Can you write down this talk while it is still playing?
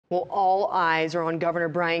Well, all eyes are on Governor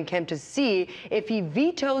Brian Kemp to see if he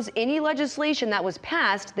vetoes any legislation that was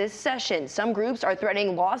passed this session. Some groups are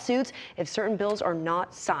threatening lawsuits if certain bills are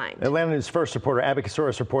not signed. Atlanta News First reporter Abby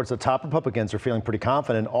Casoris reports that top Republicans are feeling pretty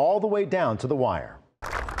confident all the way down to the wire.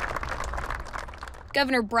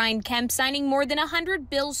 Governor Brian Kemp signing more than 100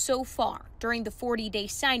 bills so far during the 40-day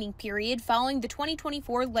signing period following the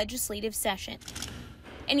 2024 legislative session.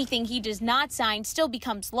 Anything he does not sign still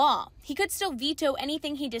becomes law. He could still veto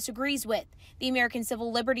anything he disagrees with. The American Civil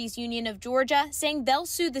Liberties Union of Georgia saying they'll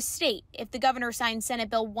sue the state if the governor signs Senate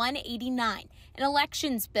Bill 189, an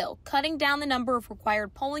elections bill cutting down the number of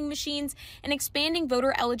required polling machines and expanding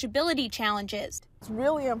voter eligibility challenges. It's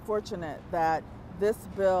really unfortunate that this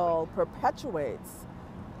bill perpetuates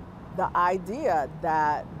the idea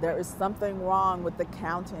that there is something wrong with the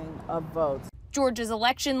counting of votes. Georgia's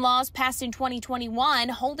election laws passed in 2021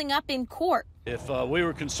 holding up in court. If we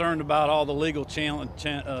were concerned about all the legal challenges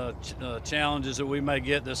that we may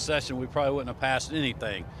get this session, we probably wouldn't have passed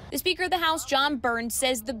anything. The Speaker of the House, John Burns,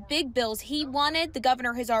 says the big bills he wanted, the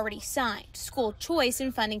governor has already signed. School choice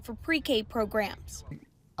and funding for pre-K programs.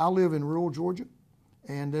 I live in rural Georgia,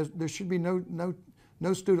 and there should be no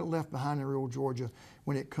student left behind in rural Georgia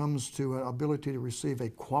when it comes to ability to receive a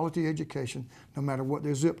quality education, no matter what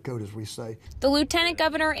their zip code, as we say. The lieutenant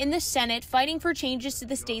governor in the Senate fighting for changes to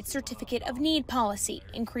the state's certificate of need policy,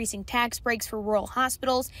 increasing tax breaks for rural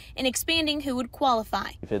hospitals and expanding who would qualify.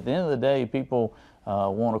 If at the end of the day people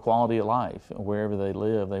want a quality of life wherever they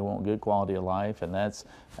live, they want good quality of life, and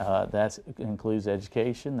that includes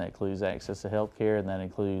education, that includes access to health care, and that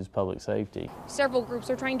includes public safety. Several groups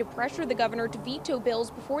are trying to pressure the governor to veto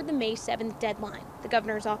bills before the May 7th deadline. The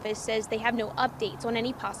governor's office says they have no updates on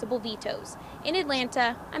any possible vetoes. In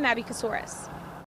Atlanta, I'm Abby Casoris.